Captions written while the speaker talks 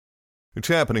It's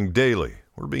happening daily.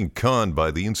 We're being conned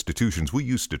by the institutions we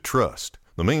used to trust.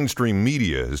 The mainstream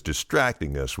media is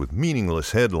distracting us with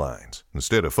meaningless headlines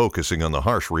instead of focusing on the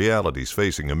harsh realities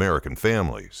facing American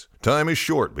families. Time is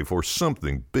short before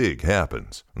something big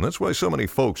happens, and that's why so many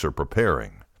folks are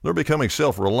preparing. They're becoming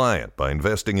self-reliant by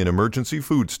investing in emergency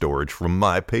food storage from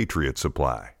My Patriot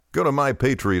Supply. Go to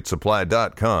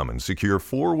MyPatriotSupply.com and secure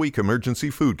 4-week emergency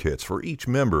food kits for each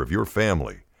member of your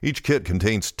family. Each kit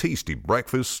contains tasty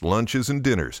breakfasts, lunches, and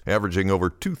dinners, averaging over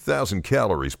 2,000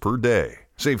 calories per day.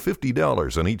 Save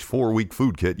 $50 on each 4-week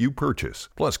food kit you purchase.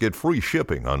 Plus, get free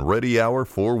shipping on Ready Hour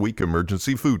 4-week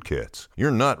emergency food kits.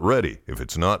 You're not ready if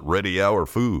it's not Ready Hour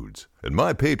Foods. At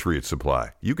My Patriot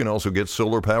Supply, you can also get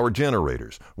solar power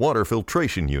generators, water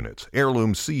filtration units,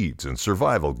 heirloom seeds, and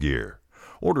survival gear.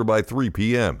 Order by 3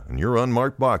 p.m. and your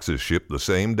unmarked boxes ship the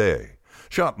same day.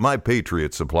 Shop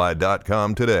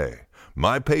MyPatriotSupply.com today.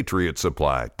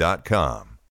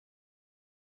 MyPatriotSupply.com.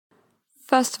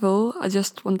 First of all, I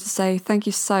just want to say thank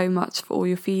you so much for all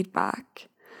your feedback.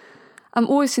 I'm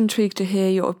always intrigued to hear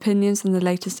your opinions on the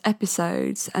latest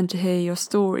episodes and to hear your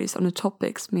stories on the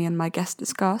topics me and my guests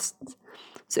discussed.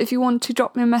 So if you want to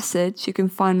drop me a message, you can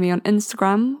find me on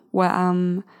Instagram, where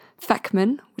I'm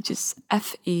Feckman, which is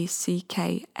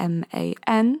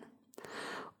Feckman,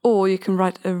 or you can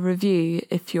write a review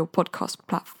if your podcast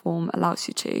platform allows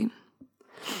you to.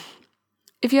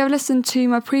 If you have listened to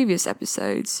my previous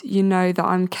episodes, you know that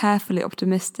I'm carefully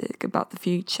optimistic about the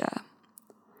future.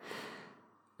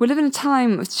 We live in a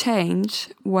time of change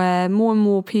where more and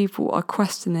more people are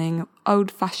questioning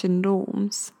old-fashioned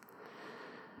norms.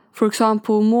 For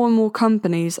example, more and more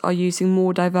companies are using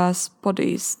more diverse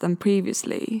bodies than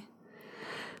previously.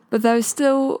 But there is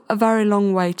still a very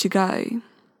long way to go.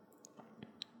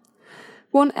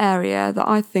 One area that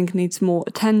I think needs more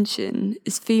attention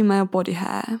is female body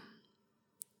hair.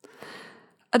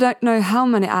 I don't know how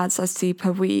many ads I see per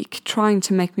week trying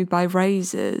to make me buy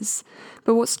razors,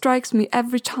 but what strikes me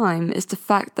every time is the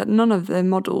fact that none of their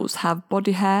models have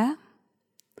body hair.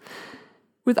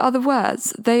 With other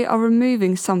words, they are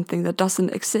removing something that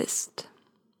doesn't exist.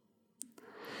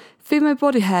 Female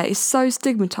body hair is so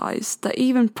stigmatized that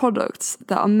even products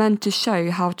that are meant to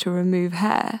show how to remove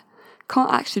hair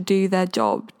can't actually do their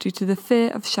job due to the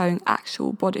fear of showing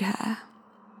actual body hair.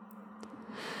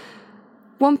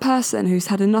 One person who's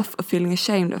had enough of feeling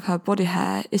ashamed of her body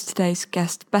hair is today's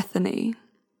guest, Bethany.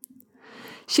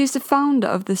 She's the founder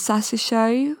of The Sassy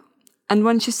Show, and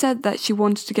when she said that she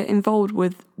wanted to get involved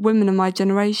with women of my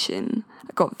generation,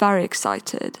 I got very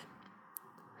excited.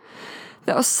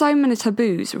 There are so many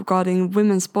taboos regarding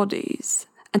women's bodies,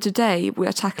 and today we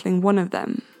are tackling one of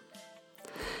them.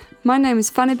 My name is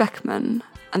Fanny Beckman,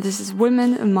 and this is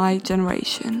Women of My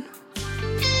Generation.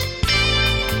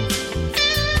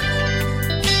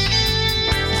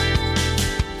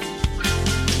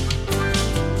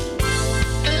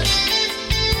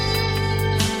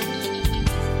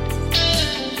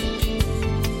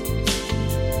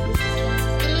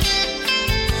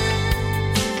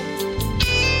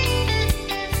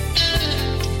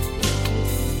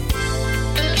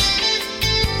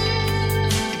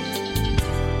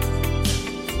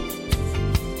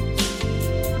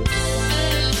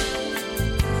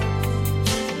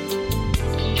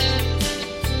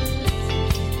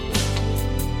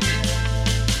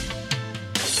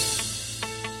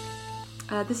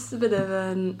 This is a bit of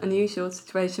an unusual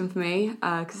situation for me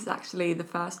because it's actually the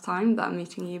first time that I'm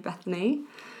meeting you, Bethany,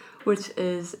 which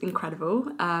is incredible.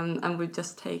 And we've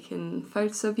just taken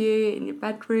photos of you in your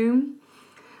bedroom.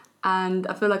 And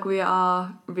I feel like we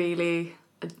are really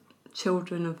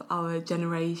children of our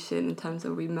generation in terms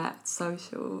of we met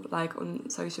on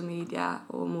social media,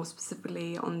 or more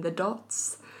specifically on the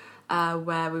dots,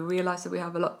 where we realised that we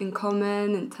have a lot in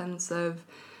common in terms of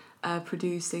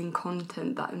producing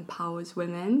content that empowers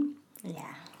women.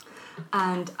 Yeah.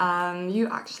 And you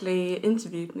actually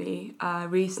interviewed me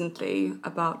recently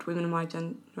about Women of My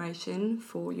Generation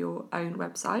for your own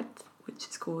website, which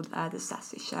is called The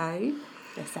Sassy Show.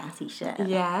 The Sassy Show.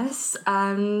 Yes.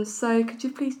 So could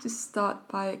you please just start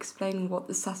by explaining what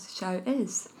The Sassy Show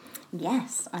is?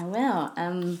 Yes, I will.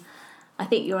 I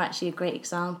think you're actually a great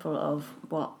example of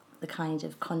what the kind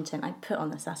of content I put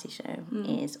on The Sassy Show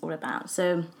is all about.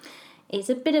 So it's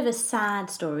a bit of a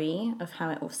sad story of how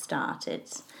it all started.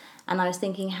 And I was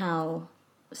thinking how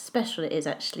special it is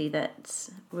actually that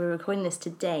we're recording this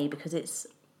today, because it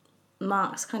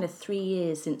marks kind of 3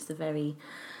 years since the very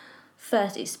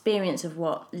first experience of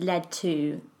what led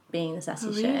to being The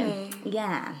Sassy Show. Really?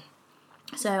 Yeah.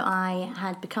 So I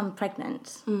had become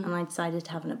pregnant and I decided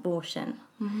to have an abortion.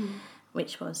 Mm-hmm.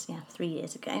 Which was 3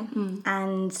 years ago.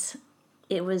 And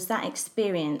it was that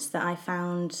experience that I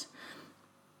found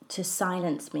to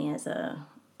silence me as a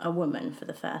woman for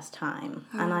the first time.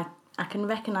 And I can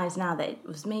recognise now that it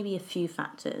was maybe a few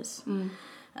factors.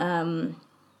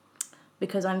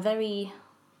 Because I'm very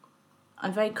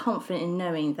confident in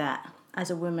knowing that as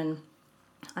a woman,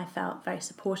 I felt very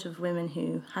supportive of women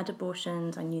who had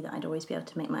abortions. I knew that I'd always be able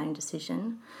to make my own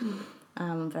decision.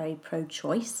 Very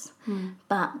pro-choice.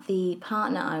 But the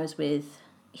partner I was with,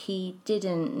 he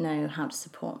didn't know how to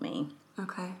support me.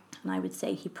 Okay. And I would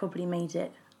say he probably made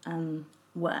it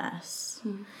worse,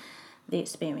 the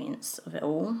experience of it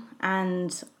all.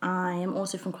 And I am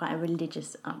also from quite a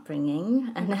religious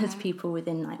upbringing, and there's people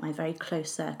within like my very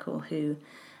close circle who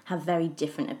have very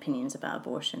different opinions about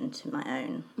abortion to my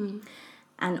own.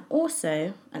 And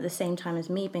also, at the same time as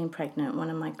me being pregnant, one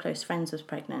of my close friends was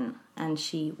pregnant, and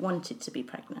she wanted to be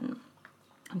pregnant.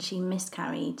 And she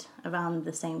miscarried around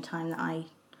the same time that I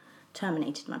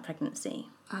terminated my pregnancy.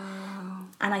 Oh.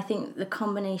 And I think the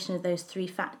combination of those three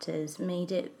factors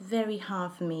made it very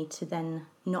hard for me to then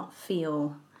not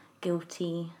feel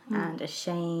guilty and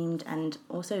ashamed, and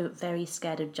also very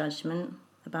scared of judgment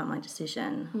about my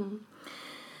decision.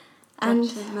 And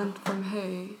Judgment from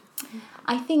who?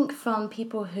 I think from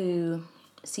people who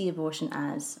see abortion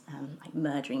as like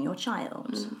murdering your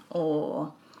child,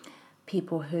 or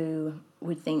people who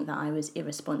would think that I was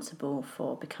irresponsible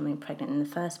for becoming pregnant in the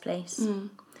first place.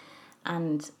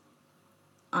 And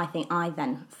I think I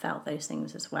then felt those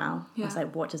things as well. I was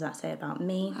like, what does that say about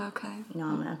me? Okay. You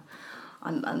know,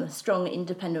 I'm a strong,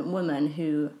 independent woman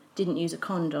who didn't use a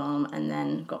condom and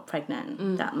then got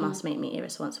pregnant. That must make me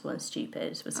irresponsible and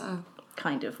stupid, was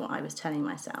kind of what I was telling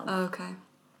myself. Okay.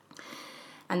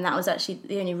 And that was actually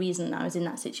the only reason I was in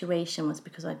that situation, was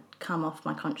because I'd come off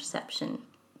my contraception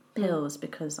pills,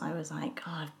 because I was like,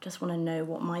 oh, I just want to know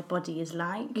what my body is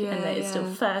like, and that it's still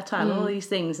fertile, and all these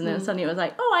things. And then suddenly it was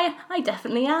like, oh, I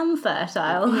definitely am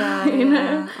fertile. You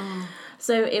know?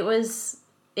 So it was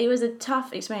a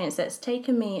tough experience that's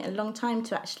taken me a long time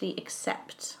to actually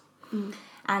accept.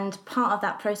 And part of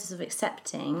that process of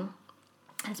accepting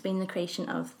has been the creation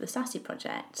of the Sassy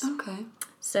Project. Okay.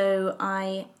 So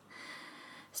I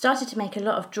started to make a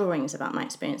lot of drawings about my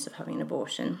experience of having an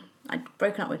abortion. I'd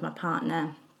broken up with my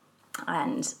partner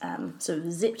and sort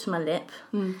of zipped my lip,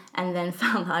 and then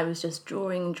found that I was just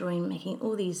drawing, making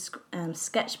all these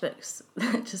sketchbooks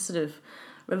that just sort of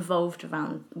revolved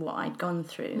around what I'd gone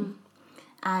through.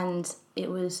 And it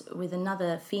was with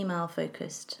another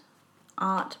female-focused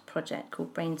art project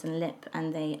called Brains and Lip,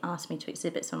 and they asked me to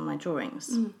exhibit some of my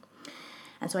drawings.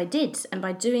 And so I did, and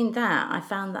by doing that, I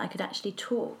found that I could actually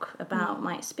talk about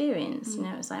my experience. You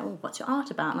know, it was like, well, what's your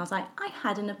art about? And I was like, I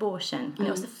had an abortion. And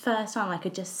it was the first time I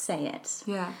could just say it.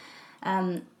 Yeah.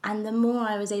 And the more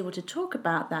I was able to talk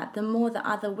about that, the more that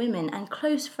other women and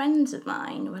close friends of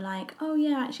mine were like, oh,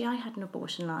 yeah, actually, I had an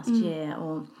abortion last year,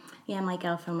 or, yeah, my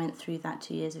girlfriend went through that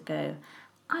 2 years ago.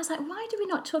 I was like, why do we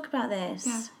not talk about this?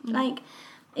 Yeah. Like,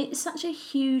 it's such a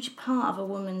huge part of a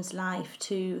woman's life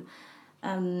to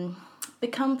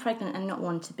become pregnant and not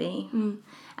want to be,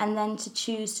 and then to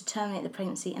choose to terminate the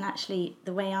pregnancy. And actually,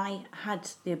 the way I had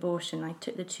the abortion, I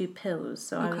took the 2 pills,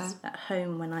 so I was at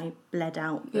home when I bled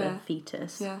out the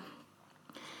fetus,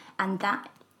 and that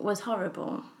was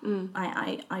horrible.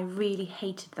 I really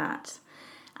hated that,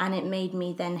 and it made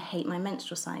me then hate my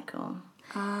menstrual cycle.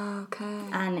 Okay.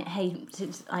 And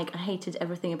I hated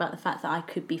everything about the fact that I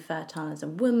could be fertile as a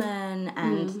woman,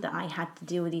 and that I had to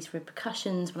deal with these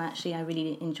repercussions when actually I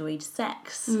really enjoyed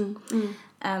sex.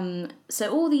 So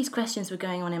all these questions were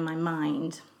going on in my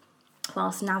mind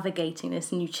whilst navigating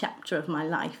this new chapter of my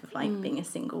life of like being a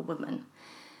single woman.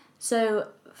 So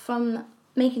from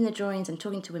making the drawings and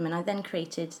talking to women, I then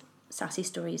created Sassy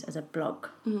Stories as a blog.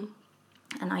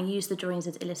 And I used the drawings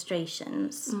as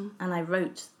illustrations, and I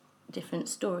wrote different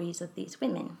stories of these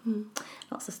women.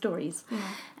 Lots of stories.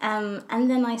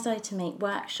 And then I started to make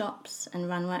workshops and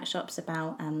run workshops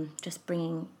about just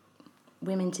bringing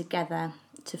women together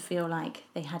to feel like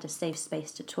they had a safe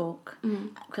space to talk,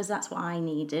 because that's what I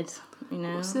needed, you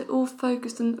know. Was it all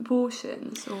focused on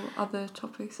abortions or other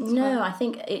topics as well? No, I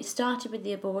think it started with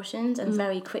the abortions, and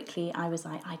very quickly I was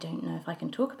like, I don't know if I can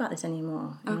talk about this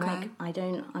anymore. Okay. Like,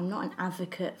 I'm not an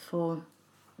advocate for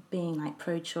being like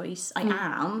pro-choice. I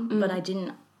am, but I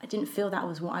didn't feel that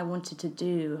was what I wanted to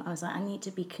do. I was like, I need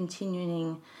to be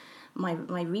continuing my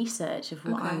research of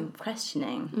what I'm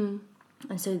questioning.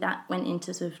 And so that went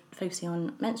into sort of focusing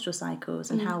on menstrual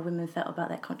cycles and how women felt about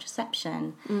their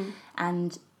contraception.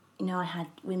 And, you know, I had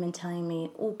women telling me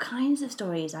all kinds of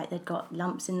stories, like they'd got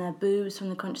lumps in their boobs from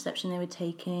the contraception they were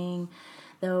taking.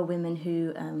 there were women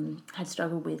who had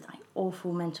struggled with like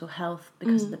awful mental health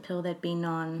because of the pill they'd been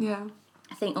on. Yeah.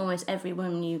 I think almost every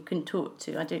woman you can talk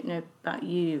to, I don't know about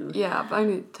you. Yeah, I've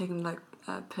only taken like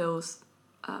pills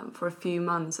for a few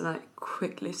months, and I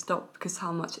quickly stopped because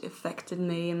how much it affected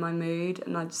me and my mood,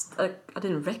 and I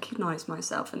didn't recognise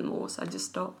myself anymore, so I just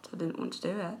stopped. I didn't want to do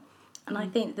it. And I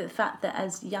think the fact that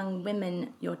as young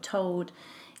women you're told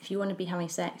if you want to be having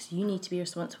sex, you need to be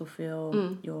responsible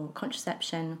for your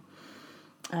contraception.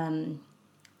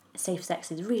 Safe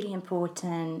sex is really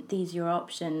important. These are your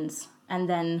options. And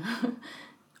then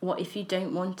what if you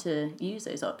don't want to use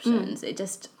those options? It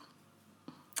just...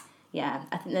 Yeah,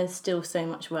 I think there's still so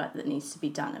much work that needs to be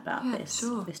done about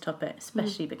this topic,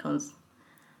 especially because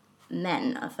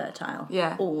men are fertile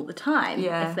all the time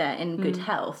if they're in good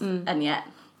health. And yet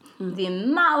the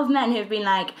amount of men who've been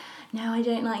like, no, I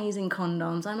don't like using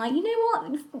condoms. I'm like, you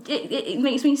know what? It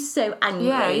makes me so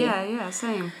angry. Yeah,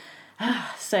 same.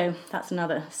 So that's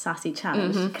another sassy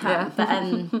challenge.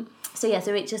 But so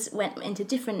it just went into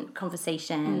different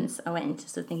conversations. I went into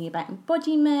sort of thinking about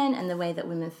embodiment and the way that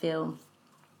women feel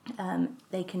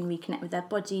they can reconnect with their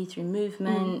body through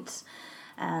movement.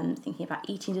 Thinking about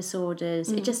eating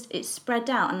disorders. It spread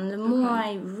out, and the more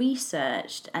I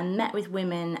researched and met with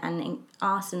women and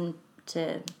asked them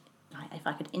to, if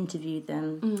I could interview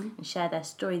them and share their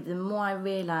story, the more I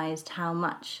realised how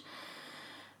much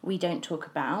we don't talk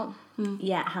about,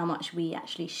 yet how much we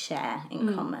actually share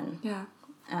in common. Yeah.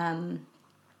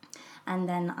 And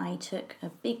then I took a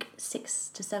big 6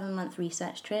 to 7 month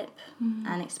research trip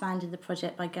and expanded the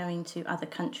project by going to other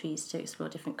countries to explore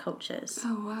different cultures.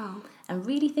 Oh, wow. And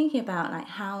really thinking about like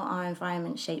how our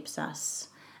environment shapes us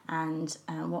and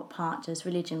what part does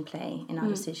religion play in our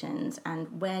decisions,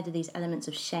 and where do these elements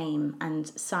of shame and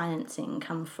silencing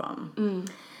come from.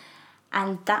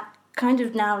 And that kind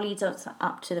of now leads us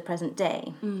up to the present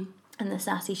day. And the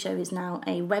Sassy Show is now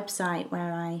a website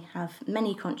where I have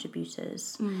many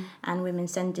contributors and women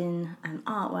send in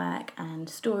artwork and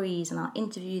stories, and I'll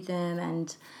interview them,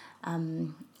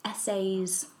 and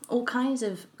essays, all kinds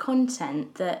of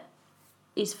content that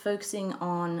is focusing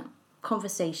on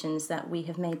conversations that we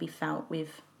have maybe felt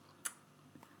we've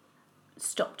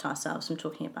stopped ourselves from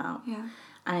talking about. Yeah.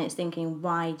 And it's thinking,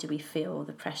 why do we feel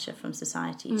the pressure from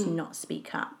society to not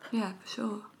speak up? Yeah, for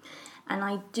sure. And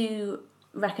I do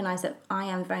recognise that I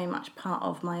am very much part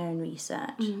of my own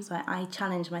research. So I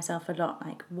challenge myself a lot,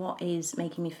 like, what is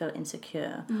making me feel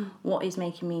insecure? What is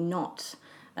making me not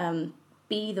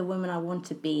be the woman I want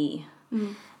to be?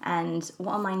 And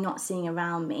what am I not seeing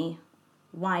around me?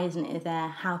 Why isn't it there?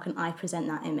 How can I present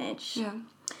that image? Yeah.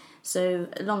 So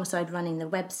alongside running the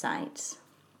website,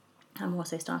 I'm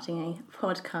also starting a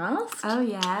podcast. Oh,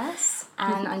 yes.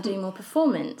 And I'm doing more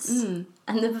performance. And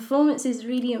the performance is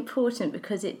really important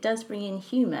because it does bring in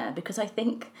humour, because I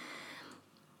think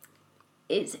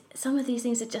some of these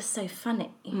things are just so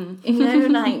funny. You know,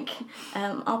 like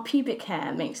our pubic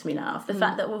hair makes me laugh. The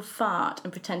fact that we'll fart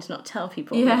and pretend to not tell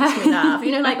people makes me laugh.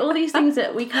 You know, like all these things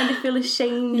that we kind of feel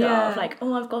ashamed of. Like,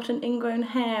 oh, I've got an ingrown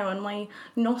hair on my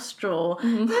nostril.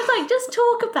 It's like, just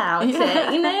talk about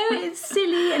it. You know, it's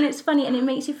silly and it's funny and it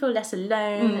makes you feel less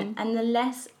alone. And the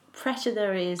less pressure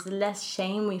there is, the less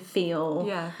shame we feel.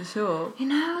 Yeah, for sure. You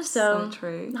know, so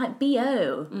true. Like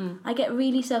BO, I get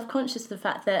really self-conscious of the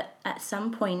fact that at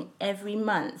some point every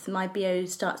month my BO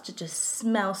starts to just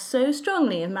smell so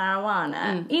strongly of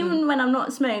marijuana. Even when I'm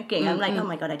not smoking, I'm like, oh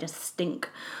my God, I just stink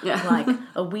like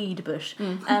a weed bush.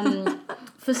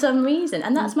 For some reason,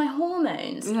 and that's my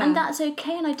hormones, and that's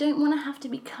okay, and I don't want to have to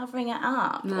be covering it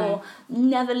up or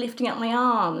never lifting up my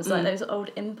arms like those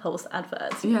old Impulse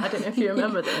adverts. I don't know if you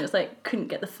remember them. It's like, couldn't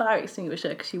get the fire extinguisher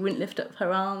because she wouldn't lift up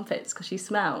her armpits because she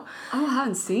smelled. Oh, I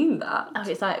haven't seen that. Oh,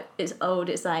 it's old.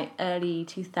 It's like early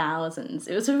 2000s.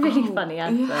 It was a really funny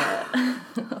advert.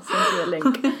 I'll send you a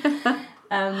link.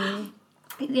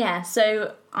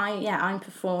 So I'm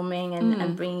performing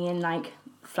and bringing in like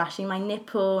flashing my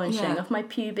nipple and showing off my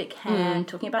pubic hair and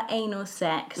talking about anal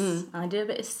sex. I do a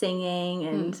bit of singing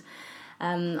and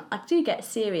I do get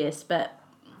serious, but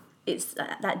it's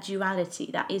that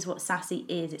duality. That is what sassy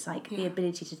is. It's like the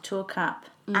ability to talk up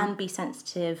and be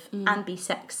sensitive and be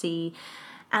sexy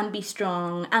and be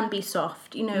strong and be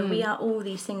soft. You know, we are all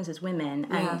these things as women,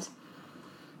 and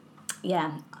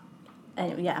I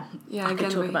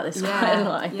could talk about this quite a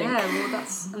lot, I think. Yeah, well,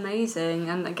 that's amazing.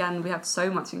 And again, we have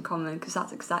so much in common, because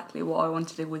that's exactly what I want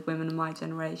to do with women of my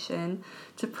generation,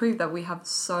 to prove that we have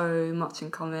so much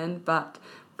in common, but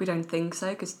we don't think so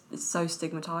because it's so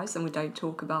stigmatised and we don't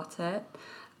talk about it.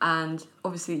 And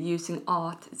obviously using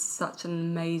art is such an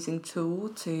amazing tool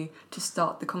to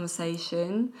start the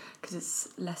conversation because it's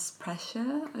less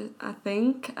pressure, I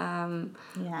think. Yeah,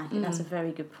 I think that's a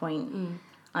very good point.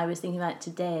 I was thinking about it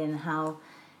today and how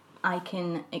I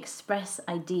can express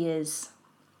ideas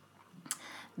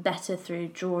better through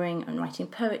drawing and writing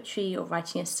poetry or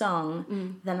writing a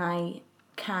song than I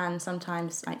can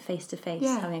sometimes like face to face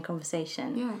having a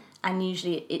conversation. Yeah. And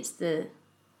usually it's the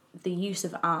use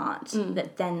of art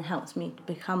that then helps me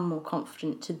become more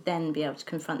confident to then be able to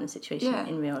confront the situation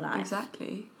in real life.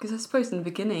 Exactly. Because I suppose in the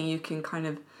beginning you can kind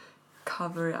of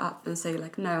cover it up and say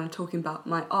like, no, I'm talking about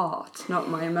my art, not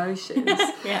my emotions.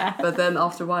 Yeah. But then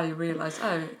after a while you realise,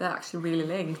 oh, they're actually really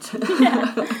linked.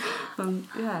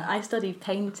 I studied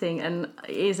painting, and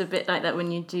it is a bit like that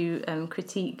when you do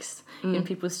critiques in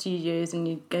people's studios, and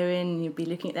you go in and you'll be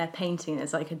looking at their painting and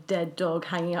there's like a dead dog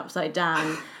hanging upside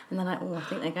down, and they're like, oh, I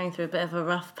think they're going through a bit of a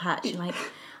rough patch. You're like,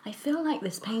 I feel like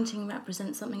this painting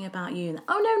represents something about you. And,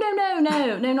 oh,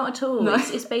 no, not at all. No.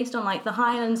 It's based on like the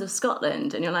Highlands of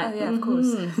Scotland. And you're like, of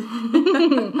course.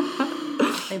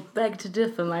 I beg to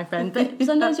differ, my friend. But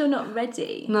sometimes you're not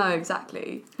ready. No,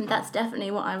 exactly. And that's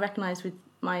definitely what I recognised with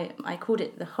I called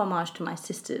it the Homage to My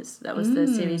Sisters. That was the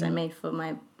series I made from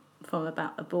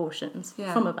about abortions.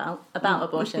 Yeah. From about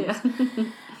abortions. Yeah.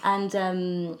 And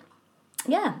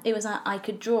it was I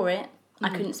could draw it. I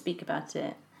couldn't speak about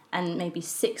it. And maybe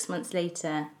 6 months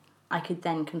later, I could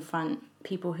then confront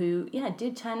people who,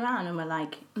 did turn around and were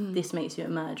like, this makes you a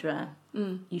murderer.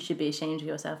 You should be ashamed of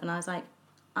yourself. And I was like,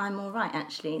 I'm all right,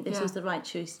 actually. This was the right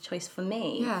choice for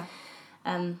me. Yeah.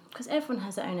 Because everyone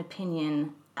has their own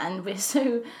opinion, and we're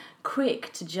so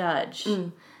quick to judge.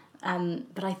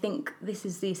 But I think this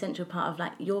is the essential part of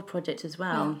like your project as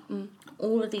well.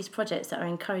 All of these projects that are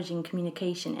encouraging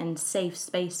communication and safe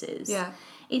spaces. Yeah.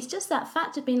 It's just that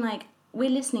fact of being like, we're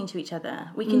listening to each other.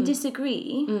 We can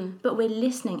disagree, but we're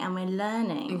listening and we're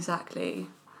learning. Exactly.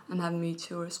 And have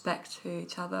mutual respect to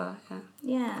each other.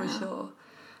 Yeah. For sure.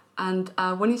 And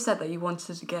when you said that you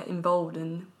wanted to get involved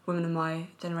in Women of My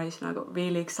Generation, I got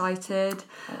really excited.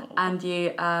 Oh. And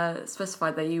you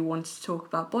specified that you wanted to talk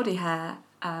about body hair.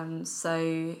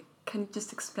 So can you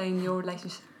just explain your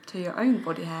relationship to your own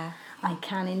body hair? I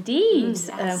can indeed.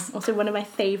 Yes. Also one of my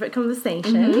favourite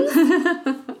conversations.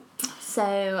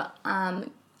 So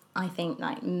I think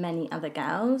like many other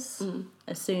girls,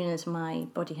 as soon as my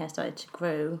body hair started to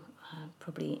grow,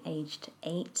 probably aged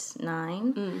 8,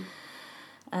 9,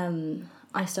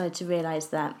 I started to realise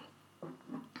that,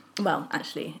 well,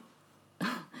 actually,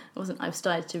 I've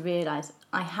started to realise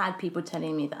I had people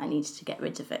telling me that I needed to get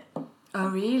rid of it. Oh,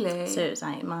 really? So it was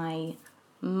like my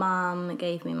mum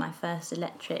gave me my first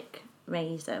electric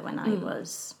razor when I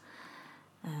was,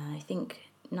 I think,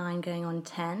 9 going on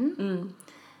 10.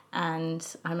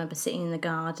 And I remember sitting in the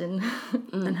garden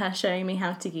and her showing me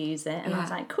how to use it. And I was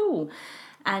like, cool.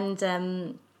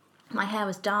 And my hair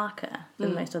was darker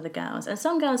than most other girls. And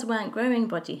some girls weren't growing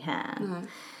body hair. No.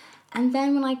 And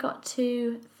then when I got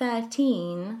to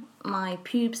 13, my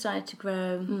pubes started to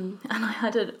grow. And I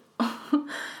had a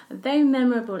very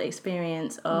memorable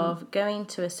experience of going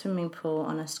to a swimming pool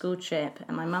on a school trip.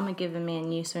 And my mum had given me a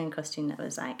new swimming costume that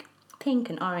was like pink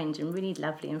and orange and really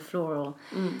lovely and floral.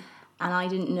 And I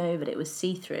didn't know that it was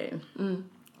see-through.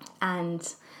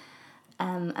 And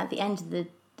at the end of the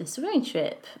swimming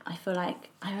trip, I feel like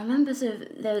I remember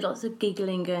there was lots of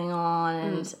giggling going on,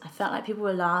 and I felt like people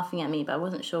were laughing at me, but I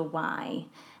wasn't sure why.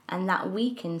 And that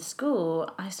week in school,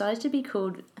 I started to be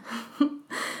called...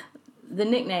 The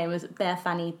nickname was Bear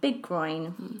Fanny Big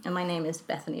Groin, and my name is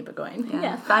Bethany Burgoyne.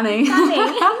 Yeah. Fanny.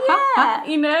 Yeah,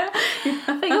 you know.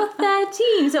 But you're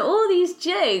 13, so all these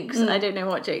jokes. I don't know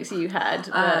what jokes you had.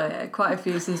 But... quite a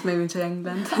few since moving to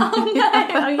England. Oh,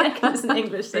 yeah, because it's an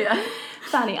English thing. Yeah.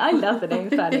 Fanny, I love the name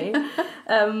Fanny.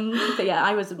 But yeah,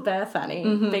 I was Bear Fanny,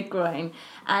 Big Groin.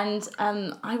 And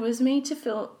I was made to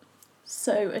feel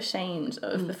so ashamed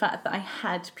of the fact that I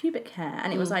had pubic hair,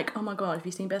 and it was like, oh my god, have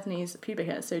you seen Bethany's pubic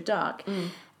hair? It's so dark.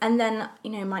 And then,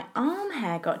 you know, my arm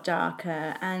hair got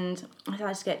darker, and I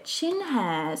started to get chin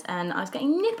hairs, and I was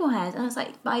getting nipple hairs, and I was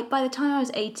like, by the time I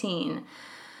was 18,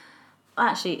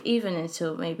 actually even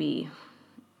until maybe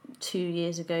 2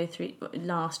 years ago,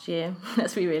 last year,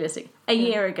 let's be realistic, a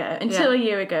year ago, until a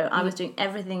year ago, I was doing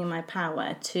everything in my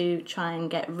power to try and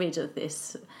get rid of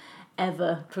this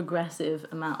ever progressive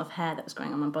amount of hair that was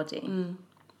growing on my body.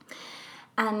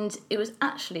 And it was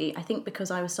actually, I think,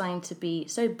 because I was starting to be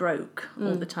so broke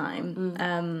all the time,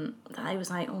 that I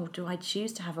was like, oh, do I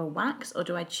choose to have a wax, or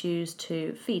do I choose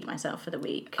to feed myself for the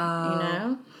week, you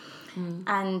know?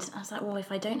 And I was like, well,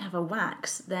 if I don't have a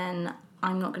wax, then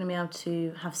I'm not going to be able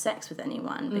to have sex with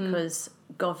anyone because,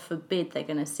 God forbid, they're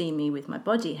going to see me with my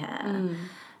body hair.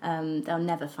 They'll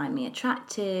never find me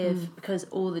attractive because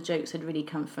all the jokes had really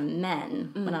come from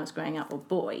men when I was growing up, or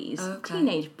boys,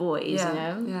 teenage boys,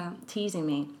 teasing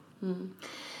me.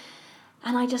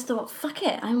 And I just thought, fuck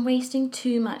it, I'm wasting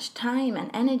too much time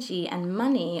and energy and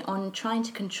money on trying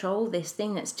to control this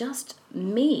thing that's just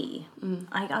me.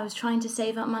 I was trying to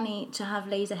save up money to have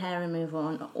laser hair removal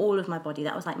on all of my body.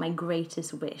 That was like my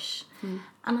greatest wish. And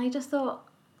I just thought,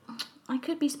 I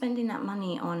could be spending that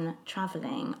money on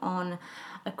travelling, on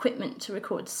equipment to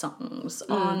record songs,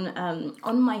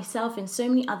 on myself in so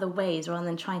many other ways, rather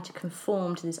than trying to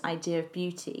conform to this idea of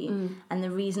beauty. And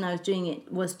the reason I was doing it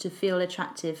was to feel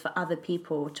attractive for other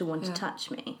people to want to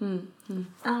touch me. And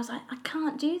I was like, I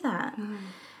can't do that.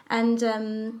 And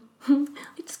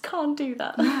I just can't do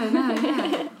that.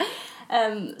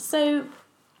 So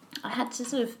I had to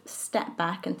sort of step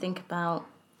back and think about,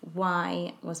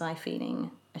 why was I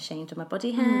feeling ashamed of my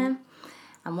body hair,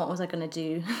 and what was I going to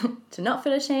do to not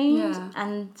feel ashamed?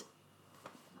 And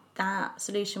that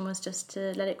solution was just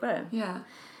to let it grow.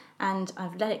 And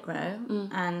I've let it grow,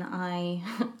 and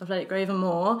I've let it grow even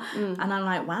more, and I'm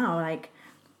like, wow, like,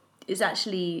 it's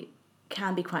actually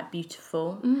can be quite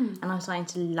beautiful, and I'm starting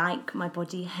to like my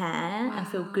body hair and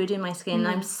feel good in my skin.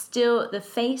 I'm still, the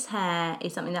face hair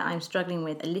is something that I'm struggling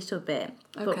with a little bit,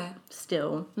 but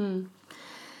still.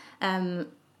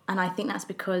 And I think that's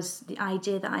because the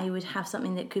idea that I would have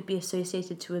something that could be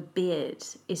associated to a beard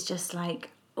is just like,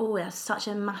 oh, that's such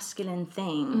a masculine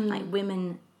thing. Like,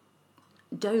 women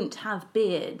don't have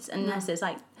beards unless it's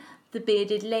like the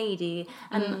bearded lady.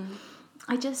 And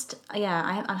I just,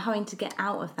 I'm having to get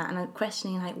out of that, and I'm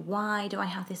questioning, like, why do I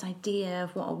have this idea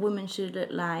of what a woman should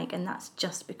look like? And that's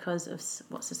just because of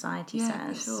what society says. Yeah,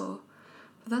 for sure.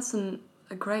 But that's a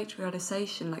great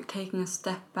realization, like taking a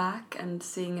step back and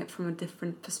seeing it from a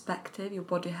different perspective, your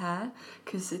body hair,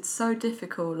 because it's so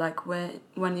difficult, like when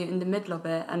you're in the middle of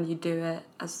it and you do it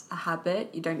as a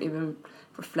habit, you don't even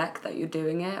reflect that you're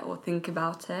doing it or think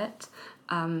about it.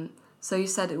 So you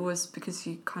said it was because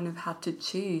you kind of had to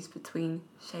choose between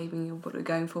shaving your body,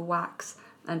 going for wax,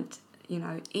 and, you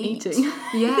know, eating.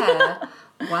 Yeah.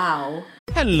 Wow.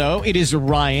 Hello, it is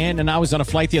Ryan, and I was on a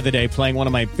flight the other day playing one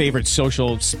of my favorite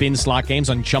social spin slot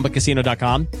games on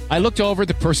ChumbaCasino.com. I looked over at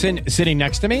the person sitting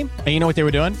next to me, and you know what they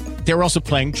were doing? They were also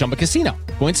playing Chumba Casino.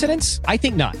 Coincidence? I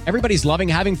think not. Everybody's loving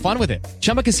having fun with it.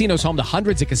 Chumba Casino is home to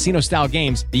hundreds of casino-style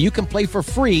games that you can play for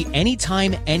free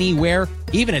anytime, anywhere,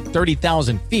 even at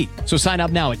 30,000 feet. So sign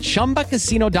up now at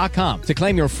ChumbaCasino.com to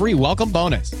claim your free welcome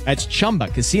bonus. That's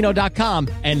ChumbaCasino.com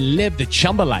and live the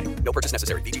Chumba life. No purchase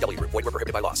necessary. VGW. Void where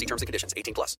prohibited by law. See terms and conditions.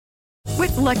 18+.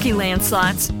 With Lucky Land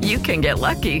Slots, you can get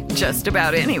lucky just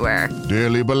about anywhere.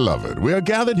 Dearly beloved, we are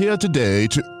gathered here today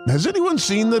to... Has anyone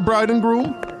seen the bride and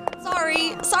groom?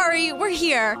 Sorry, we're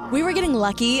here. We were getting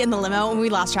lucky in the limo and we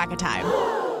lost track of time.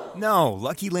 No,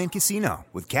 Lucky Land Casino,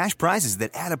 with cash prizes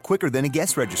that add up quicker than a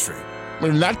guest registry.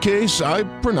 In that case, I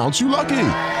pronounce you lucky.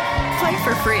 Play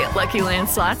for free at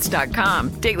LuckyLandSlots.com.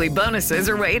 Daily bonuses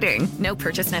are waiting. No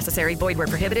purchase necessary. Void where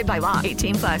prohibited by law.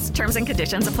 18+. Terms and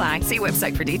conditions apply. See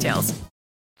website for details.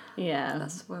 Yeah.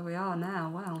 That's where we are now.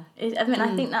 Wow.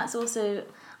 I think that's also...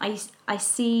 I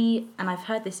see, and I've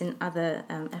heard this in other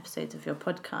episodes of your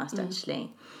podcast,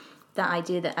 actually, that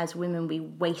idea that as women we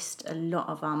waste a lot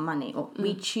of our money, or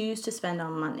we choose to spend our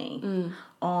money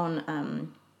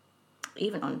on...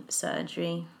 even on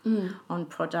surgery, on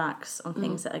products, on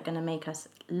things that are going to make us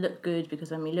look good, because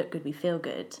when we look good, we feel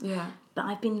good. Yeah. But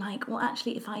I've been like, well,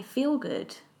 actually, if I feel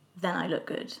good, then I look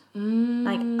good.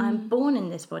 Like, I'm born in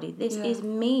this body. This is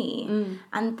me.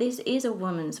 And this is a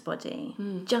woman's body.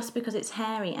 Just because it's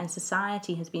hairy and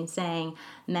society has been saying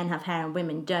men have hair and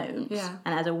women don't. Yeah.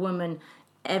 And as a woman,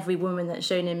 every woman that's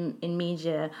shown in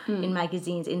media, in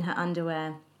magazines, in her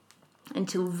underwear,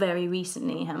 until very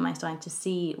recently am I starting to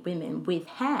see women with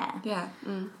hair. Yeah.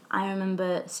 I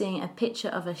remember seeing a picture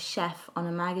of a chef on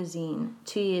a magazine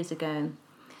 2 years ago,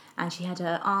 and she had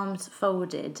her arms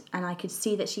folded, and I could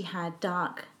see that she had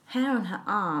dark hair on her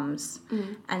arms.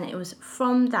 And it was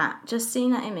from that, just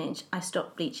seeing that image, I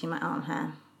stopped bleaching my arm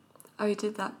hair. Oh, you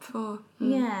did that before?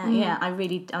 Yeah. I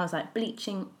was like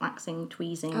bleaching, waxing,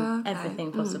 tweezing,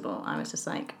 everything possible. I was just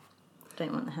like,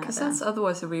 don't want the hair. Because that's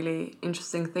otherwise a really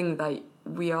interesting thing, that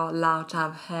we are allowed to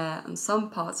have hair on some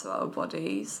parts of our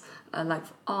bodies, like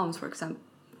arms, for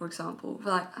example.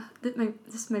 Like,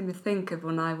 this made me think of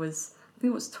when I think it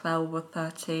was 12 or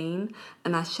 13,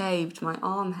 and I shaved my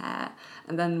arm hair,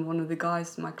 and then one of the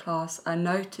guys in my class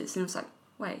noticed, and was like,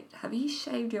 wait, have you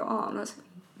shaved your arm? And I was like,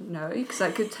 no, because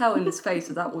I could tell in his face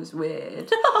that was weird.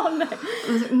 Oh no!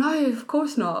 I was like, no, of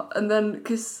course not. And then,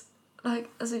 because like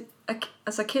as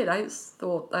a kid, I just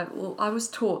thought that, well, I was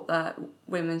taught that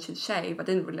women should shave. I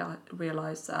didn't really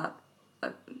realise that,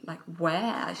 like,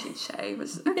 where I should shave.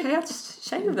 Was okay, I'll just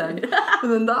shave then.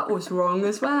 And then that was wrong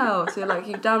as well. So like,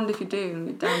 you're damned if you do, and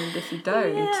you're damned if you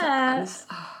don't. Yeah.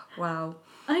 Wow.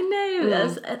 I know,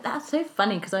 that's so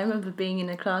funny, because I remember being in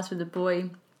a class with a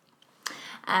boy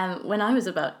when I was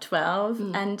about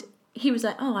 12, and he was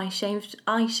like, oh, I shaved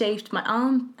my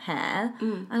arm hair,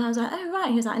 and I was like, oh right.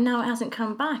 He was like, no, it hasn't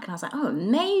come back, and I was like, oh,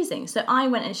 amazing. So I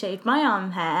went and shaved my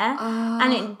arm hair,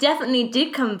 and it definitely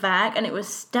did come back, and it was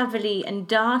stubbly and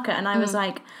darker, and I was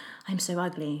like, I'm so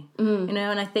ugly, you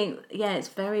know. And I think, yeah, it's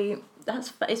very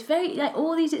like,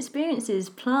 all these experiences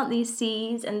plant these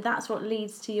seeds, and that's what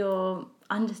leads to your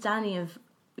understanding of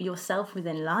yourself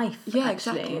within life. Yeah,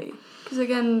 actually. exactly. Because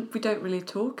again, we don't really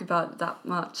talk about it that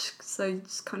much, so you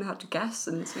just kind of have to guess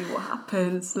and see what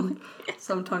happens, and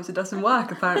sometimes it doesn't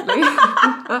work, apparently.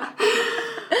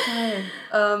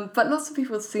 But lots of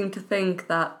people seem to think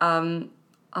that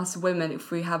us women,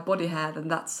 if we have body hair, then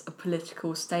that's a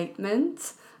political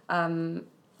statement. Do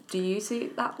you see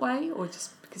it that way, or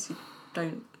just because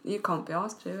you can't be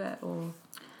asked to do it? Or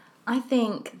I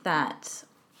think that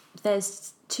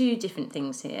there's two different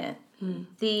things here.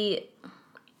 The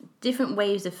different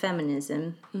waves of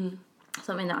feminism,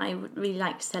 something that I really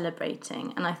liked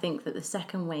celebrating, and I think that the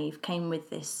second wave came with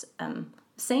this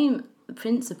same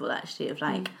principle, actually, of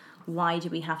like, why do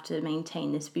we have to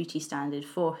maintain this beauty standard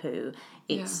for who?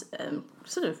 It's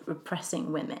sort of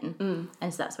repressing women,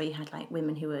 and so that's why you had like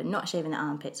women who were not shaving their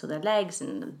armpits or their legs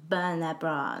and burn their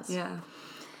bras. Yeah,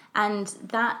 and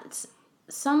that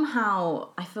somehow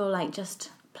I feel like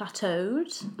just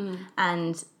plateaued,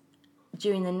 and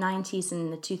during the 90s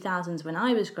and the 2000s when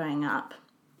I was growing up,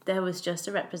 there was just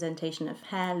a representation of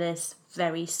hairless,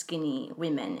 very skinny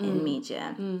women in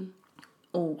media,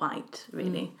 all white,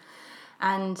 really.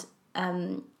 And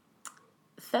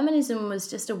feminism was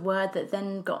just a word that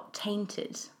then got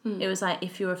tainted. It was like,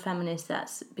 if you're a feminist,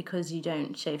 that's because you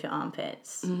don't shave your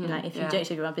armpits. You know, if you don't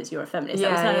shave your armpits, you're a feminist.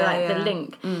 That was kind of like the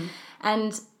link.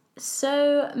 And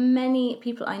so many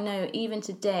people I know, even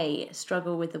today,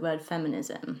 struggle with the word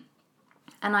feminism.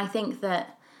 And I think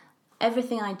that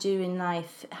everything I do in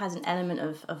life has an element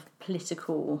of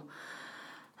political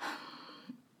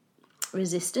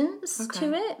resistance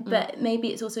to it, but maybe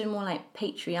it's also more like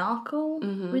patriarchal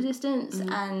resistance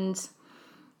and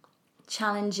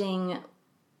challenging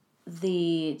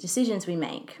the decisions we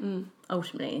make,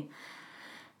 ultimately.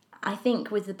 I think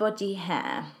with the body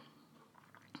hair,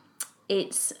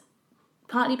 it's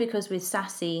partly because with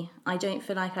Sassy, I don't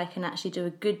feel like I can actually do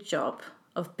a good job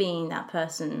of being that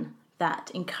person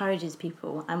that encourages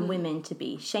people and women to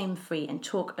be shame-free and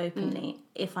talk openly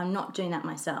if I'm not doing that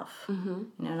myself.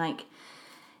 You know, like,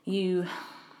 you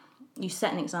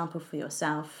set an example for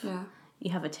yourself.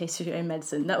 You have a taste of your own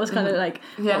medicine. That was kind of like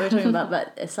what we were talking about,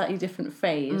 but a slightly different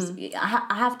phrase. I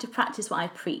have to practice what I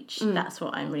preach. That's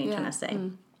what I'm really trying to say.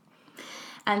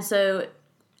 And so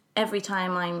every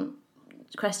time I'm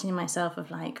questioning myself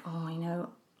of like, oh, you know,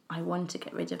 I want to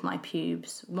get rid of my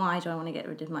pubes. Why do I want to get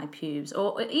rid of my pubes?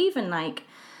 Or even like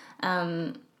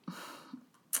to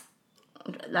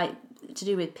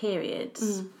do with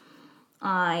periods.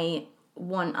 I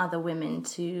want other women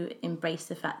to embrace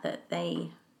the fact that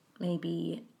they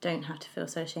maybe don't have to feel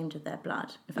so ashamed of their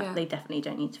blood. In fact, they definitely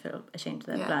don't need to feel ashamed of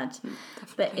their blood.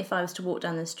 Definitely. But if I was to walk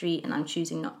down the street and I'm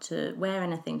choosing not to wear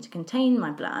anything to contain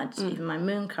my blood, even my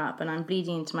moon cup, and I'm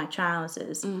bleeding into my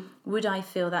trousers, would I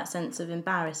feel that sense of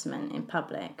embarrassment in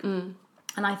public? And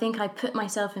I think I put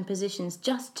myself in positions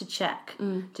just to check,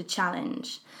 to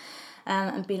challenge,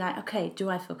 and be like, okay, do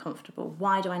I feel comfortable?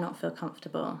 Why do I not feel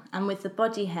comfortable? And with the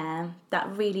body hair, that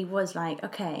really was like,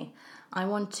 okay, I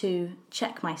want to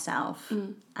check myself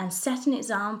and set an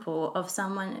example of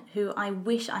someone who I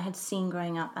wish I had seen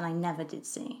growing up and I never did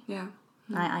see.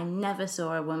 I never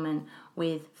saw a woman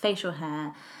with facial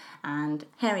hair and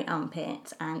hairy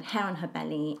armpits and hair on her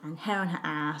belly and hair on her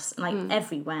ass, like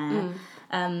everywhere.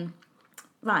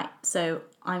 Right, so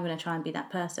I'm going to try and be that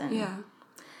person.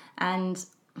 And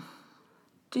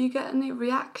do you get any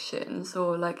reactions,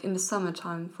 or like in the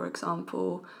summertime, for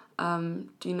example,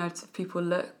 do you notice if people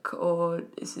look, or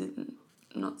is it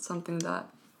not something that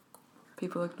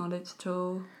people acknowledge at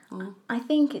all? Or? I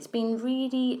think it's been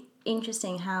really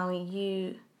interesting how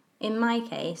you, in my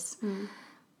case,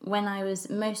 when I was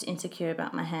most insecure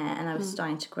about my hair and I was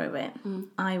starting to grow it,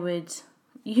 I would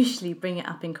usually bring it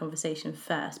up in conversation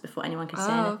first before anyone could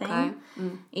say anything.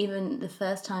 Okay. Even the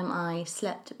first time I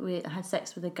had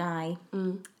sex with a guy,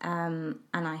 and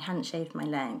I hadn't shaved my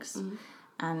legs,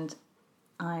 and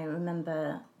I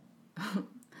remember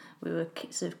we were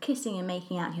sort of kissing and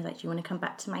making out. He was like, "Do you want to come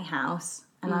back to my house?"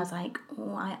 And I was like,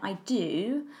 "Oh, I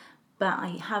do, but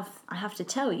I have to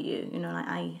tell you, like,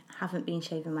 I haven't been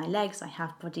shaving my legs. I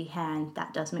have body hair, and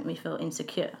that does make me feel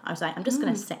insecure." I was like, "I'm just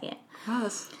going to say it." Wow,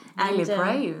 that's really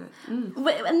brave.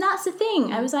 And that's the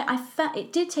thing. I was like, I felt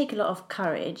it did take a lot of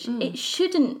courage. It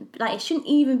shouldn't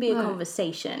even be a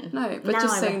conversation. No, but now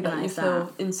just I saying that you recognise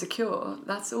feel insecure,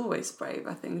 that's always brave,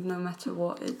 I think, no matter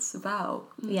what it's about.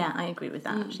 Yeah, I agree with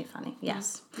that, actually, Fanny.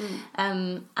 Yes.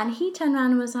 And he turned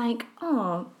around and was like,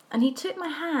 "Oh," and he took my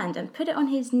hand and put it on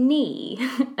his knee.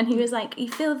 And he was like, "You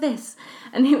feel this?"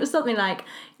 And it was something like,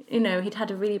 he'd had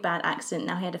a really bad accident.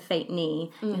 Now he had a fake knee.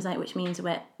 He was like, which means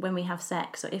when we have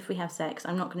sex, or if we have sex,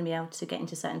 I'm not going to be able to get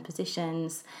into certain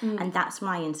positions. And that's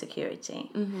my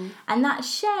insecurity. And that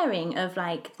sharing of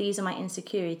like, these are my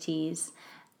insecurities.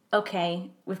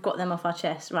 Okay, we've got them off our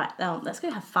chest. Right, now let's go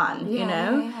have fun,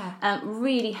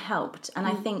 really helped. And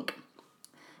I think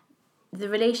the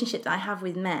relationship that I have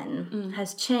with men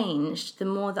has changed the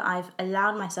more that I've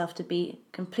allowed myself to be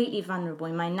completely vulnerable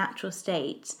in my natural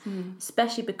state,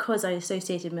 especially because I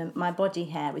associated my body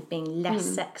hair with being less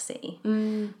sexy,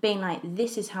 being like,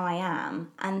 this is how I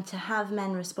am. And to have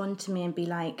men respond to me and be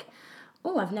like,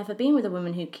 "Oh, I've never been with a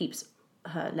woman who keeps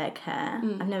her leg hair.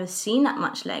 I've never seen that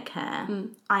much leg hair.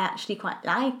 I actually quite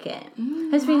like it."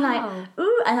 It's been like,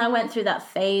 ooh, and I went through that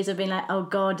phase of being like, oh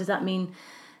God, does that mean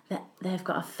that they've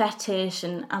got a fetish,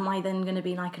 and am I then going to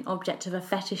be like an object of a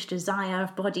fetish desire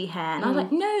of body hair? And I was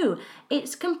like, no,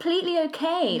 it's completely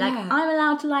okay. Like, I'm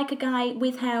allowed to like a guy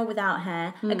with hair or without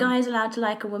hair. A guy is allowed to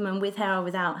like a woman with hair or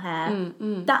without hair.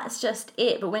 That's just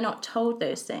it, but we're not told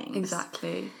those things.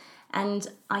 Exactly. And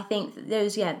I think that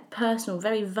those, personal,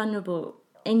 very vulnerable,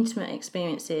 intimate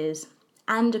experiences,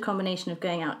 and a combination of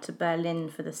going out to Berlin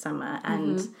for the summer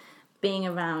and being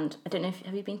around, I don't know,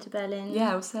 have you been to Berlin?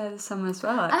 Yeah, I was there this summer as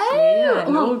well, actually.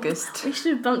 In August. We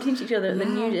should have bumped into each other at the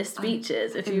nudist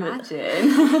beaches. If you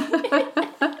imagine.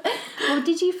 Well,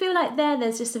 did you feel like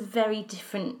there's just a very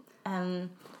different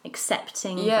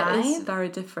accepting vibe? Yeah, it's very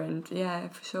different. Yeah,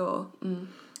 for sure.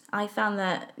 I found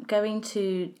that going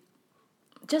to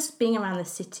just being around the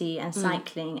city and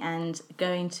cycling and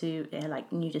going to like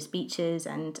nudist beaches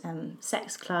and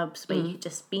sex clubs where you could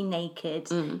just be naked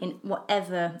in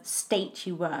whatever state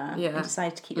you were and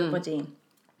decide to keep your body.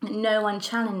 No one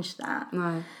challenged that.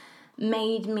 No.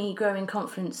 Made me grow in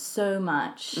confidence so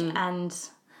much. And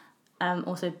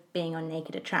also being on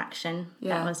Naked Attraction,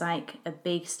 that was like a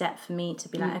big step for me to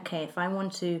be like, okay, if I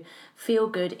want to feel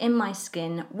good in my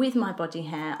skin with my body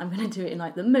hair, I'm going to do it in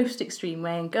like the most extreme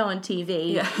way and go on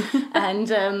TV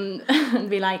and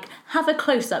be like, have a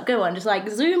close up, go on, just like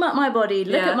zoom up my body,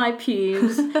 look at my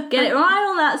pubes, get it right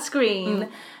on that screen.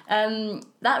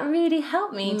 That really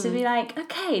helped me to be like,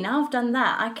 okay, now I've done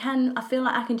that, I feel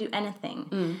like I can do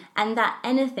anything. And that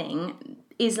anything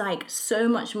is like so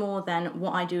much more than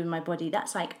what I do with my body.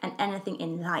 That's like an anything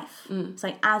in life. It's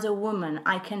like, as a woman,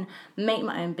 I can make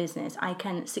my own business. I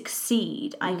can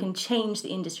succeed. I can change the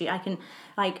industry. I can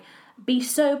like be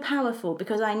so powerful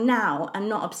because I now am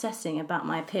not obsessing about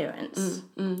my appearance.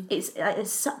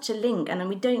 It's such a link, and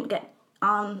we don't get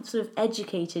sort of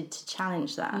educated to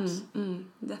challenge that.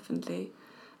 Definitely.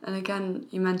 And again,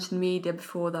 you mentioned media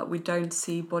before, that we don't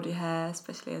see body hair,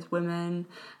 especially as women,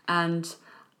 and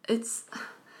it's,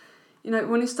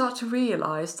 when you start to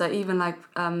realise that even like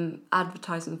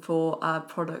advertising for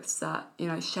products that,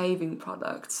 shaving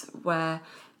products where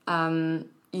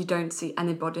you don't see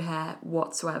any body hair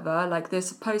whatsoever, like they're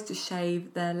supposed to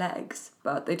shave their legs,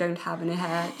 but they don't have any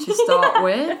hair to start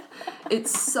with.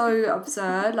 It's so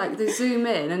absurd. Like they zoom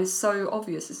in and it's so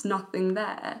obvious there's nothing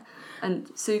there.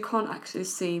 And so you can't actually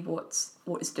see what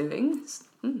it's doing.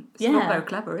 It's not very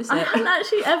clever, is it? I hadn't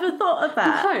actually ever thought of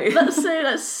that. No.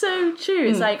 That's so true.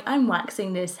 It's like, I'm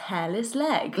waxing this hairless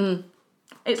leg.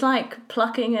 It's like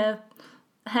plucking a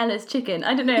hairless chicken.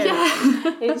 I don't know.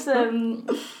 Yeah. It's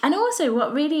and also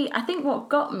what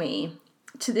got me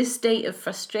to this state of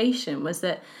frustration was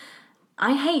that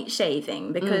I hate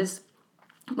shaving because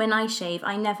when I shave,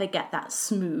 I never get that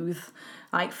smooth,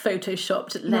 like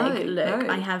photoshopped leg look.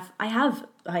 No. I have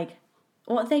like,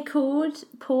 what are they called?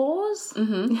 Pores?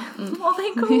 What are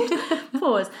they called?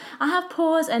 Pores. I have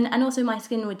pores, and also my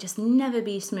skin would just never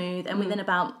be smooth, and within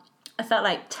about, I felt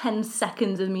like 10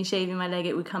 seconds of me shaving my leg,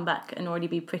 it would come back and already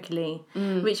be prickly,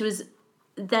 which was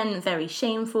then very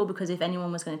shameful because if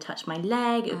anyone was going to touch my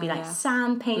leg, it would be like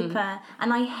sandpaper.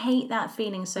 And I hate that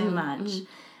feeling so much.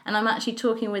 And I'm actually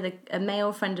talking with a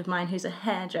male friend of mine who's a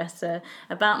hairdresser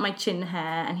about my chin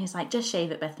hair, and he's like, just shave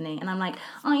it, Bethany. And I'm like,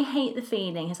 I hate the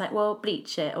feeling. He's like, well,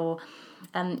 bleach it or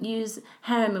use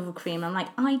hair removal cream. I'm like,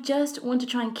 I just want to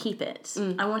try and keep it.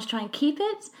 I want to try and keep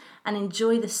it and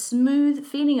enjoy the smooth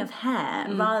feeling of hair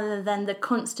rather than the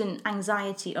constant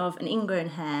anxiety of an ingrown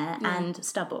hair and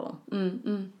stubble.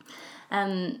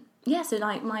 So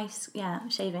like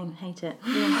shaving, hate it.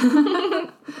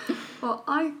 Well,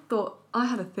 I thought I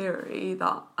had a theory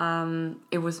that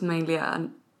it was mainly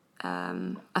a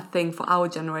thing for our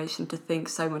generation to think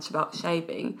so much about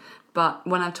shaving. But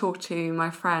when I talked to my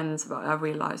friends about it, I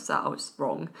realised that I was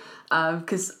wrong.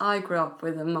 Because I grew up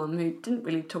with a mum who didn't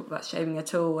really talk about shaving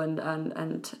at all and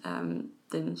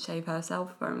didn't shave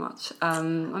herself very much. I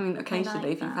mean,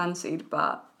 occasionally if you fancied,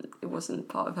 but it wasn't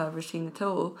part of her routine at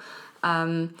all.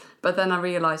 But then I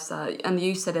realised that, and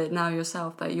you said it now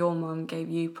yourself, that your mum gave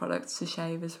you products to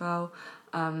shave as well.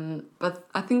 But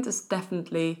I think there's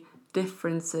definitely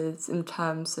differences in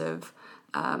terms of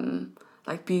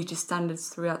like beauty standards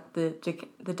throughout the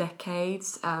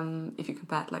decades. If you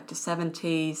compare it like the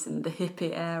 70s and the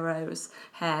hippie era, it was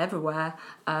hair everywhere.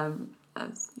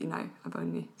 As you know, I've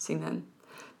only seen it in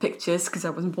pictures because I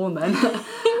wasn't born then.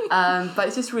 But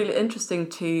it's just really interesting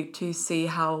to see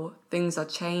how things are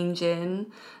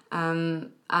changing.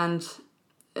 And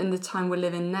in the time we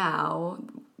live in now,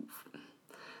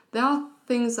 there are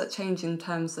things that change in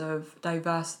terms of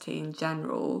diversity in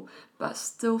general, but I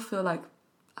still feel like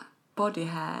body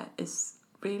hair is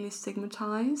really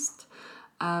stigmatized.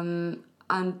 And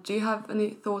do you have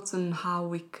any thoughts on how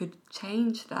we could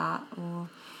change that? Or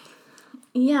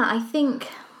yeah, I think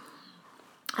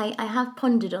I have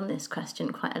pondered on this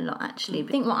question quite a lot, actually. I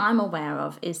think what I'm aware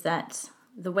of is that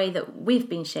the way that we've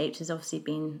been shaped has obviously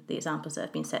been the examples that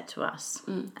have been set to us.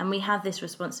 And we have this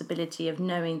responsibility of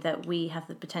knowing that we have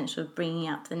the potential of bringing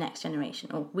up the next generation,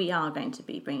 or we are going to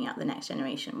be bringing up the next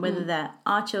generation, whether they're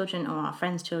our children or our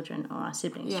friends' children or our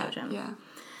siblings' children. Yeah.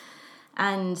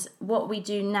 And what we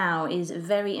do now is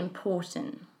very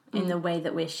important in the way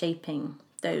that we're shaping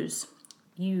those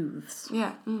youths.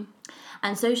 Yeah.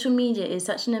 And social media is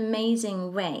such an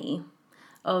amazing way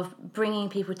of bringing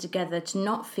people together to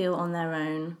not feel on their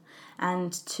own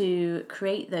and to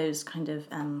create those kind of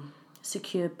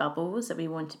secure bubbles that we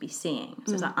want to be seeing.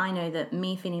 So it's like, I know that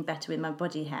me feeling better with my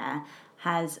body hair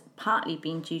has partly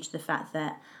been due to the fact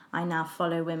that I now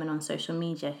follow women on social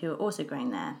media who are also growing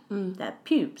their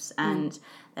pubes. And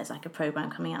there's like a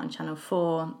programme coming out on Channel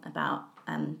 4 about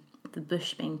the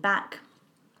bush being back.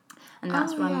 And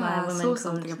that's run by a woman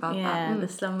called the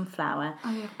Slumflower.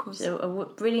 Oh yeah, of course. So a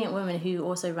brilliant woman who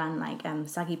also ran like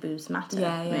Saggy Boobs Matter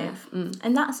move.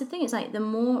 And that's the thing. It's like the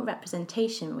more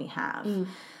representation we have,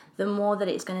 the more that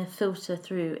it's going to filter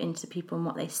through into people and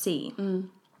what they see.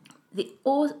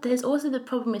 There's also the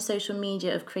problem with social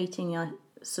media of creating a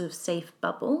sort of safe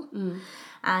bubble.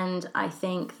 And I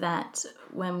think that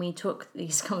when we talk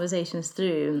these conversations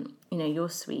through, you know, you're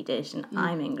Swedish and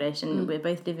I'm English and we're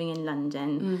both living in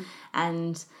London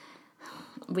and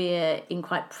we're in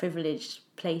quite privileged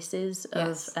places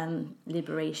of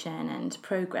liberation and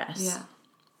progress. Yeah.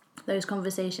 Those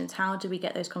conversations, how do we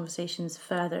get those conversations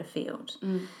further afield?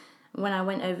 When I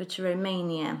went over to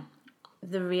Romania,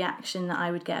 the reaction that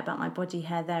I would get about my body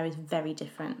hair there is very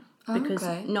different. Because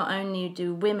not only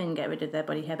do women get rid of their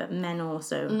body hair, but men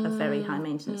also are very high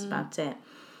maintenance about it.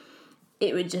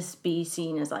 It would just be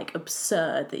seen as like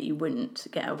absurd that you wouldn't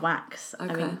get a wax. I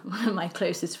mean, one of my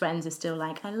closest friends is still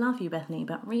like, I love you, Bethany,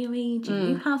 but really, do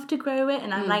you have to grow it?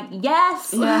 And I'm like, yes!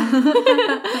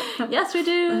 Yes, we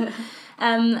do.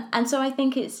 And so I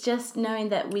think it's just knowing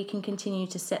that we can continue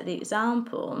to set the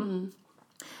example.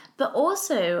 But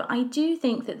also, I do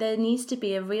think that there needs to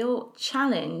be a real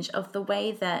challenge of the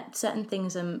way that certain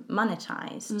things are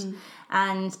monetized.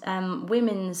 And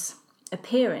women's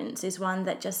appearance is one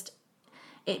that just,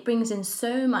 it brings in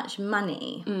so much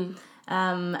money.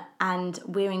 And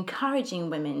we're encouraging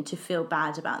women to feel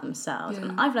bad about themselves.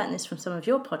 And I've learned this from some of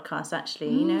your podcasts, actually,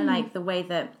 you know, like the way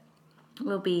that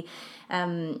we'll be,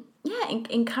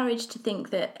 encouraged to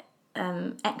think that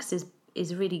X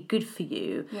is really good for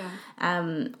you.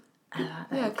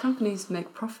 companies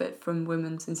make profit from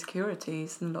women's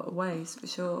insecurities in a lot of ways, for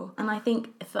sure. And I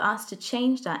think for us to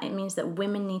change that, it means that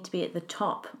women need to be at the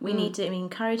top. We need to be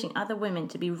encouraging other women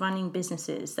to be running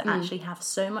businesses that actually have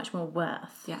so much more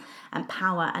worth and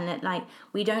power. And that, like,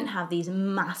 we don't have these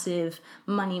massive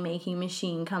money-making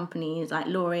machine companies like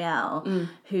L'Oreal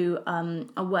who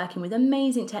are working with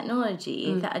amazing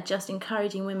technology that are just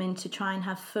encouraging women to try and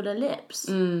have fuller lips.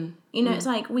 You know, it's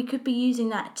like we could be using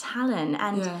that talent,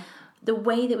 and the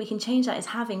way that we can change that is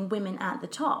having women at the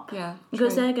top. Yeah,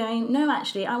 because they're going, no,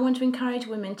 actually, I want to encourage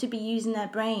women to be using their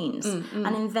brains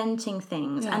and inventing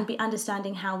things and be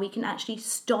understanding how we can actually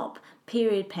stop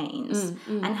period pains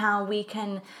and how we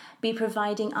can be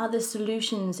providing other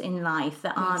solutions in life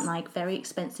that aren't like very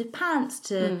expensive pants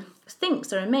to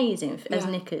thinks are amazing as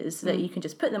knickers that you can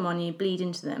just put them on and you bleed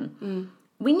into them.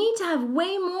 We need to have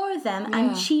way more of them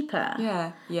and cheaper.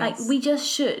 Yeah, yes. Like, we just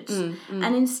should.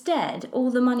 And instead,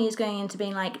 all the money is going into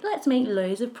being like, let's make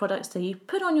loads of products that you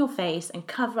put on your face and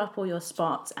cover up all your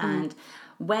spots and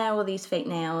wear all these fake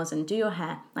nails and do your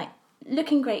hair. Like,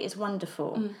 looking great is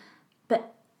wonderful.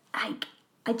 But I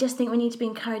just think we need to be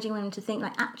encouraging women to think,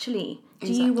 like, actually,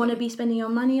 do you want to be spending your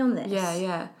money on this?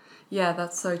 Yeah,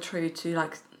 that's so true, to,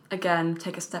 like, again,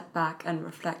 take a step back and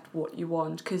reflect what you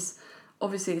want, because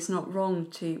obviously it's not wrong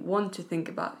to want to think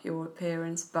about your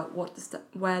appearance, but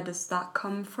where does that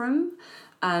come from?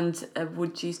 And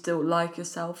would you still like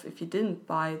yourself if you didn't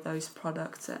buy those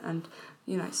products? And,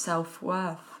 you know,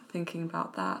 self-worth, thinking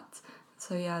about that.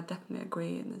 So yeah, I definitely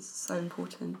agree, and it's so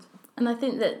important. And I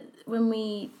think that when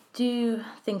we do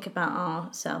think about our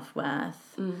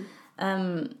self-worth,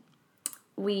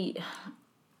 we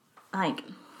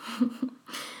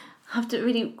have to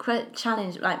really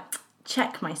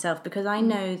check myself, because I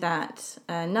know that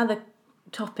another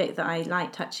topic that I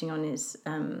like touching on is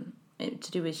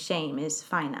to do with shame, is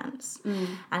finance.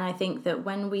 And I think that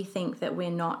when we think that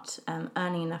we're not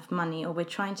earning enough money, or we're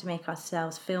trying to make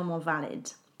ourselves feel more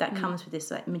valid, that comes with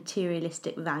this like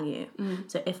materialistic value.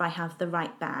 So if I have the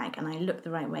right bag and I look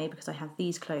the right way because I have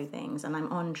these clothings and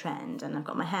I'm on trend and I've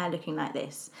got my hair looking like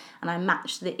this and I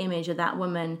match the image of that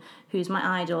woman who's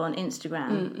my idol on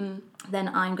Instagram, then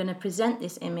I'm going to present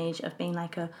this image of being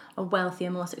like a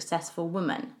wealthier, more successful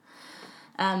woman.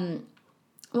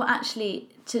 Well, actually,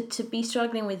 to be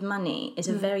struggling with money is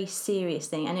a very serious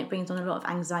thing, and it brings on a lot of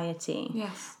anxiety.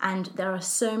 Yes. And there are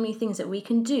so many things that we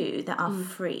can do that are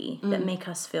free, that make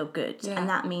us feel good. Yeah. And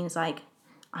that means, like,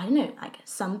 I don't know, like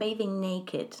sunbathing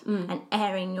naked and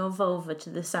airing your vulva to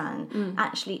the sun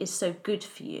actually is so good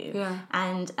for you. Yeah.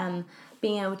 And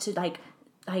being able to, like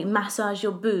massage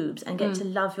your boobs and get to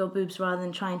love your boobs rather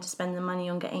than trying to spend the money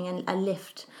on getting a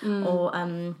lift or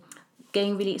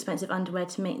getting really expensive underwear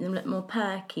to make them look more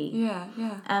perky. Yeah.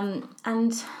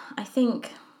 And I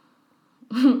think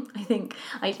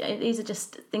these are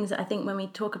just things that I think when we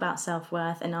talk about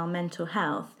self-worth and our mental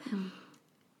health,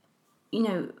 you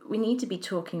know, we need to be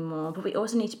talking more, but we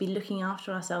also need to be looking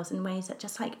after ourselves in ways that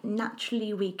just like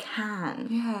naturally we can.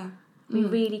 Yeah. We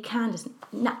really can just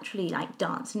naturally, like,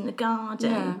 dance in the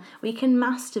garden. Yeah. We can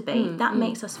masturbate. That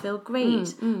makes us feel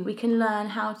great. We can learn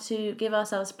how to give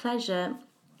ourselves pleasure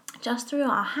just through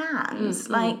our hands.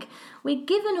 Like, we're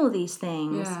given all these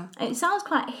things. Yeah. It sounds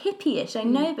quite hippie-ish, I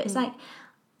know, but it's like,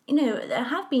 you know, there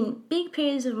have been big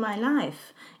periods of my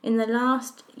life in the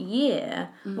last year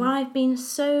where I've been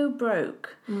so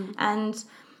broke and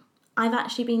I've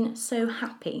actually been so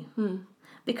happy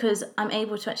because I'm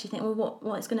able to actually think, well,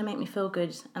 what's going to make me feel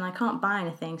good? And I can't buy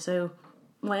anything, so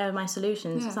what are my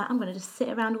solutions? It's like, I'm going to just sit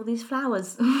around all these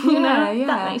flowers. You know,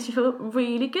 that makes you feel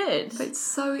really good. But it's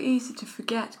so easy to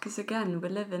forget, because again, we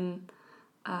live in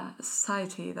a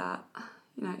society that,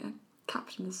 you know, a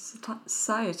capitalist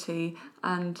society,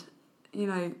 and, you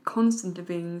know, constantly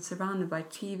being surrounded by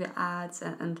TV ads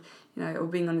and you know, or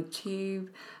being on a tube,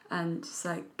 and just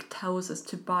like tells us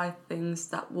to buy things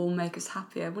that will make us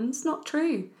happier when it's not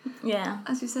true. Yeah.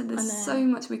 As you said, there's so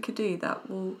much we could do that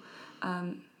will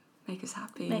make us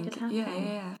happy.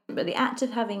 Yeah. But the act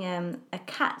of having a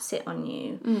cat sit on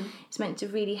you is meant to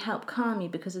really help calm you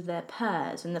because of their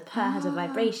purrs, and the purr has a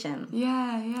vibration.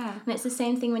 Yeah. And it's the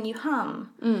same thing when you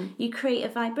hum. You create a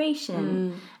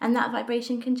vibration, and that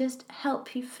vibration can just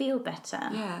help you feel better.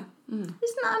 Yeah. Isn't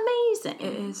that amazing?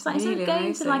 It is. It's like, really instead of going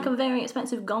amazing. to like a very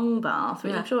expensive gong bath,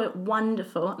 which I'm sure is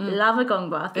wonderful, love a gong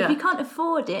bath. But if you can't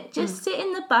afford it, just sit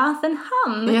in the bath and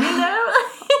hum. You know.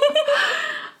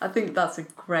 I think that's a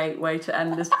great way to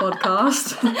end this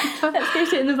podcast. Let's go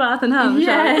sit in the bath and hum.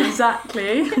 Yeah,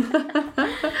 exactly.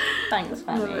 Thanks,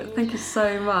 Fanny. Thank you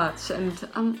so much. And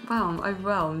wow, I'm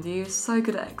overwhelmed. You're so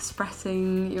good at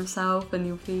expressing yourself and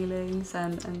your feelings,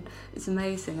 and it's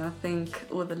amazing. I think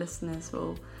all the listeners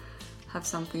will have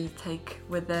something to take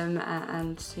with them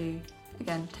and to,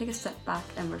 again, take a step back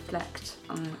and reflect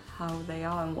on how they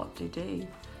are and what they do.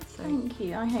 So, thank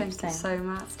you. I hope so. Thank you so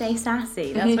much. Stay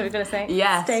sassy. That's what we're going to say.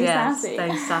 Yes, Stay sassy.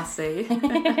 Stay sassy.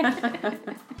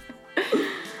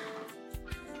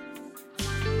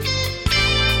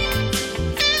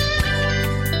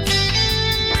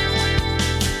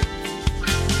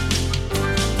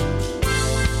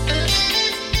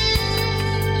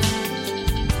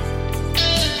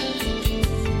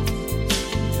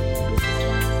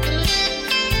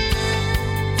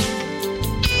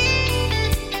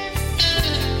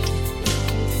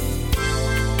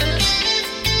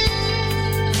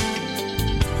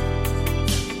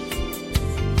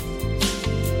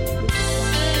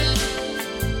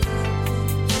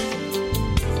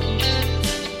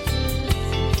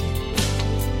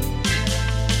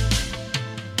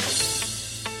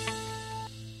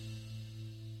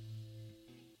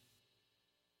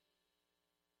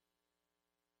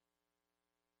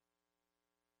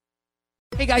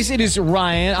 Hey guys, it is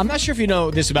Ryan. I'm not sure if you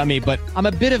know this about me, but I'm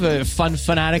a bit of a fun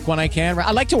fanatic when I can. I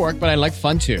like to work, but I like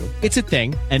fun too. It's a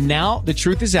thing. And now the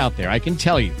truth is out there. I can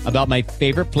tell you about my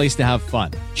favorite place to have fun.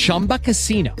 Chumba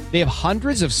Casino. They have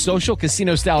hundreds of social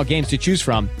casino style games to choose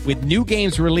from with new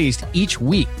games released each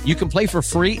week. You can play for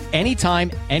free anytime,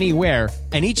 anywhere.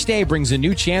 And each day brings a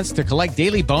new chance to collect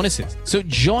daily bonuses. So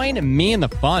join me in the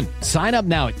fun. Sign up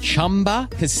now at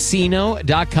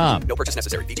ChumbaCasino.com. No purchase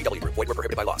necessary. VGW Group. Void where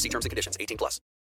prohibited by law. See terms and conditions. 18+.